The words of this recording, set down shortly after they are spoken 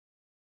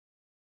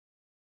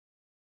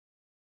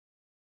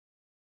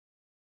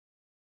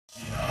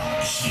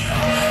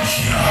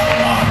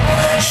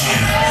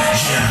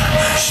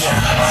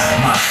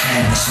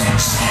It's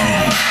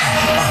insanity.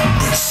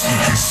 It's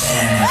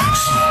insanity.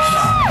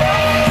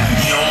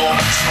 You don't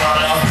want the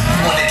drama, you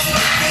wanna keep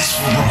it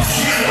peaceful. When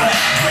I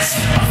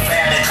aggressive, my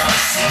family come to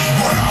see you.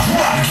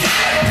 You get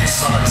like this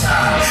all the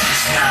time.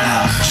 It's not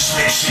out. Just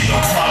make sure your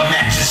crump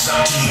matches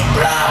up to your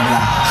blah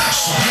blah.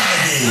 So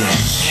what it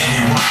is,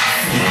 and what I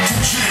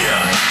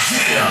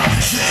feel.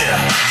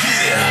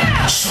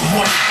 Yeah. So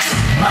what it do,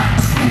 my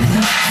crew?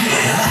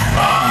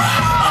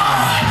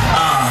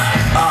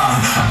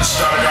 I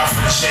started off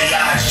with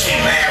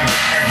J.I.J. man with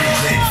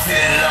everything.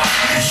 Fill it up,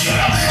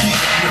 keep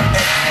with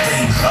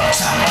everything. Up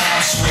top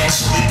arm swing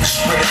so we can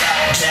spread it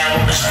out.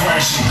 Down with this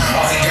crunchy,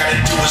 all he gotta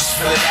do is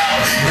fill it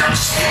out. And I'm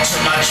skip to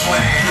my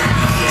twin. Here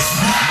he is,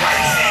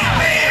 right hand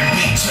man,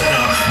 beat to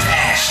the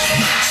dash,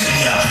 hit to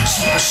ya.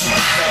 Super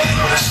belly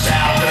with a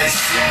style, but it's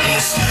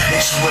serious.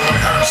 It's where it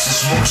hurts,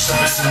 it's most of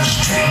us in the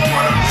street,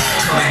 brother.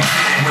 Come and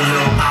get it with a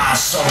little eye,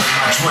 so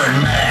my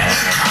twin man.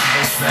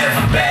 Combos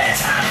forever bad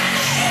time.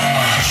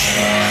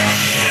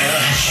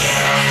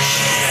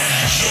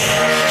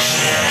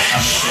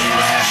 I'm sure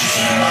what happens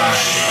in my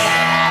shit.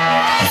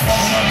 If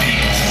all my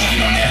people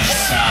get on the other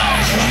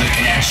side, we're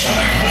looking at you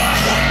like, what?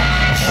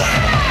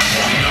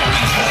 You know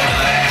we call it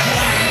that.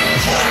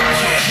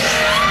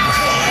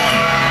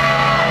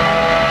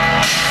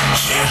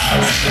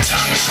 The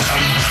time has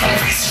come, I'm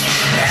facing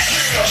you back.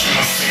 Touching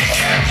my fake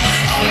cap,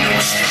 I don't know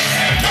what's gonna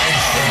happen.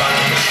 If I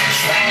look at that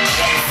track,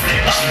 don't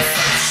flip, I'm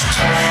first.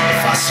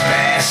 If I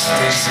spaz,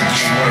 things will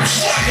get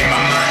worse. In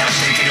my mind, I'm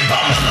thinking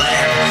about my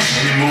lab.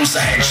 And the moves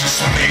I had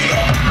just made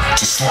up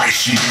to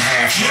slice you in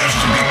half. Used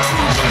to be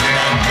cool, but then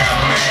I got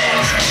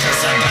mad.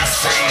 Because I got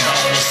saved, all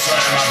of a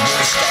sudden my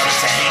boy started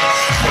to hate.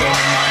 Put on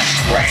my mind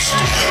crashed.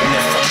 And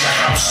then from the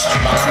house,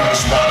 my crew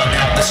was wildin'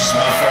 out. This is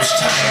my first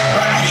time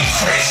riding me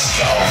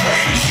crazy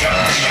already. Yup,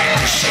 they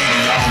acted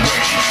shady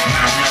already.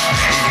 Now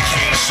it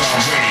became so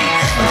already.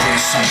 But then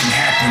something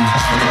happened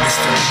in the midst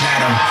of the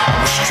battle. I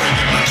was straight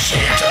in my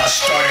chair till I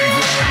started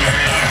growing the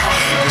hair.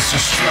 This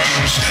is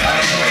strange. I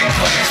didn't make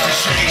plans to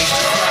change. The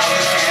crowd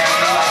looking at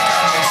me like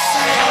I'm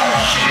insane.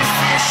 Getting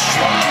fear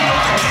struck, you know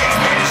the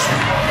caveman is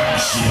real.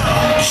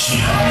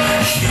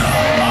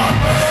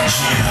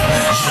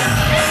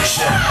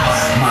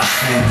 My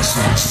family's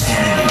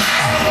insanity.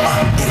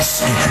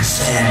 It's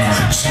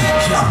insanity.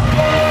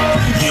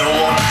 You don't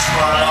want the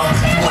drama,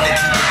 you wanna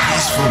keep it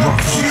peaceful.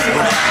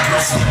 When I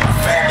aggressive, my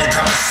family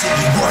come to see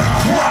you.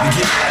 We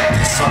get like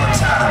this all the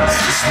time.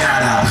 It's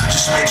not out.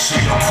 Just make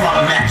sure your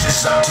crump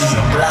matches up to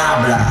your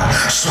blah blah.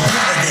 So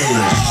what it is,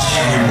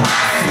 and what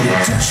I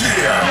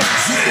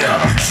feel.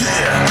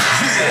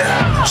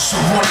 So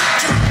what it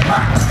do, my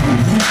crew?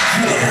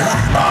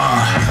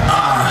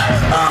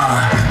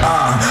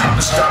 I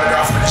started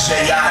off with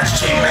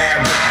J.I.J.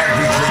 man with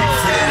everything.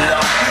 Fill it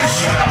up,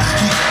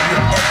 keep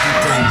with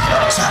everything.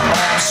 Up top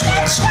arm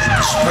swing so we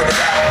can spread it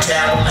out.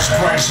 Down on this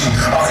crunchy,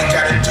 all he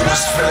gotta do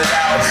is fill it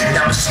out. And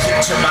I'ma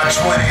skip to my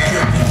twin.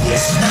 Here he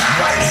is,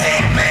 right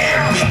hand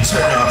man, beat to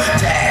the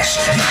dash,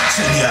 hit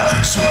to ya.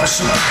 Super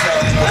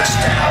belly with a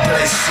style, but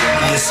it's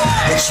serious.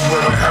 It's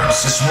where it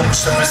hurts, it's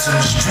most of us in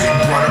the street,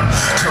 brother.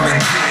 Come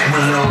and get it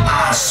with a little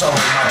eye, so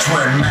my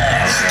twin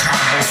man.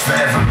 Combos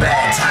forever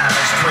bad, time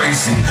is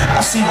crazy.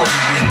 I see what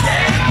you weak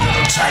at,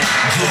 little tight,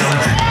 get him.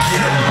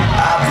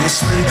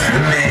 Obviously,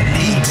 the man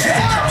need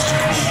that. Comes to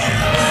me,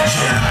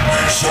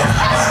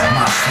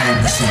 my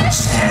family's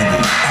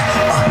insanity.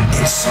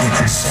 It's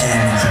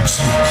insanity.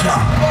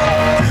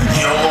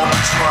 You don't want the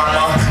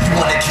drama, you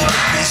wanna keep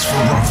it peaceful.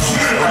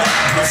 When I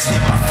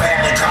aggressive, my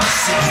family come to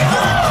see you.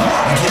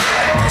 We get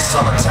like this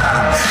all the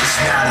time. It's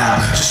not out.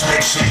 Just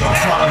make sure your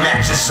crump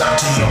matches up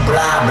to your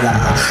blah blah.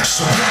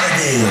 So what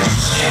it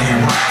is,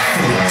 and what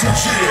I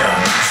feel.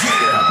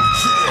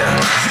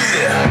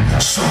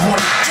 So what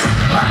it do,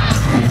 my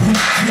crew?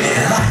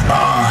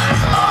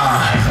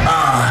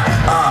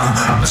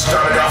 I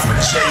started off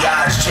with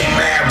J.I.J.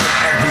 man with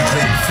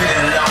everything.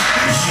 Fill it up,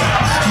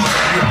 keep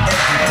with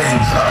everything.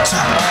 Up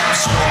top arm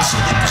swing so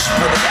we can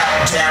spread it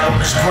out. Down on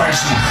this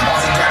crunchy, all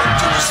he gotta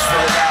do is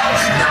fill it out.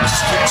 And I'ma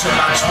skip to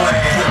my twin.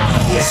 Here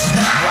he is,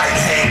 right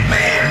hand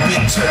man,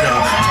 beat to the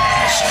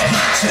dash, hit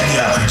to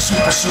ya.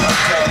 Super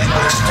belly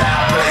with a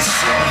style, but it's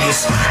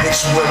serious.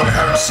 It's where it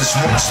hurts, it's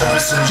most of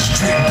us in the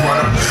street,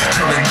 brother.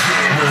 Come and get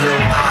it with a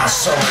little eye,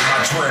 so my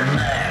twin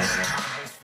man.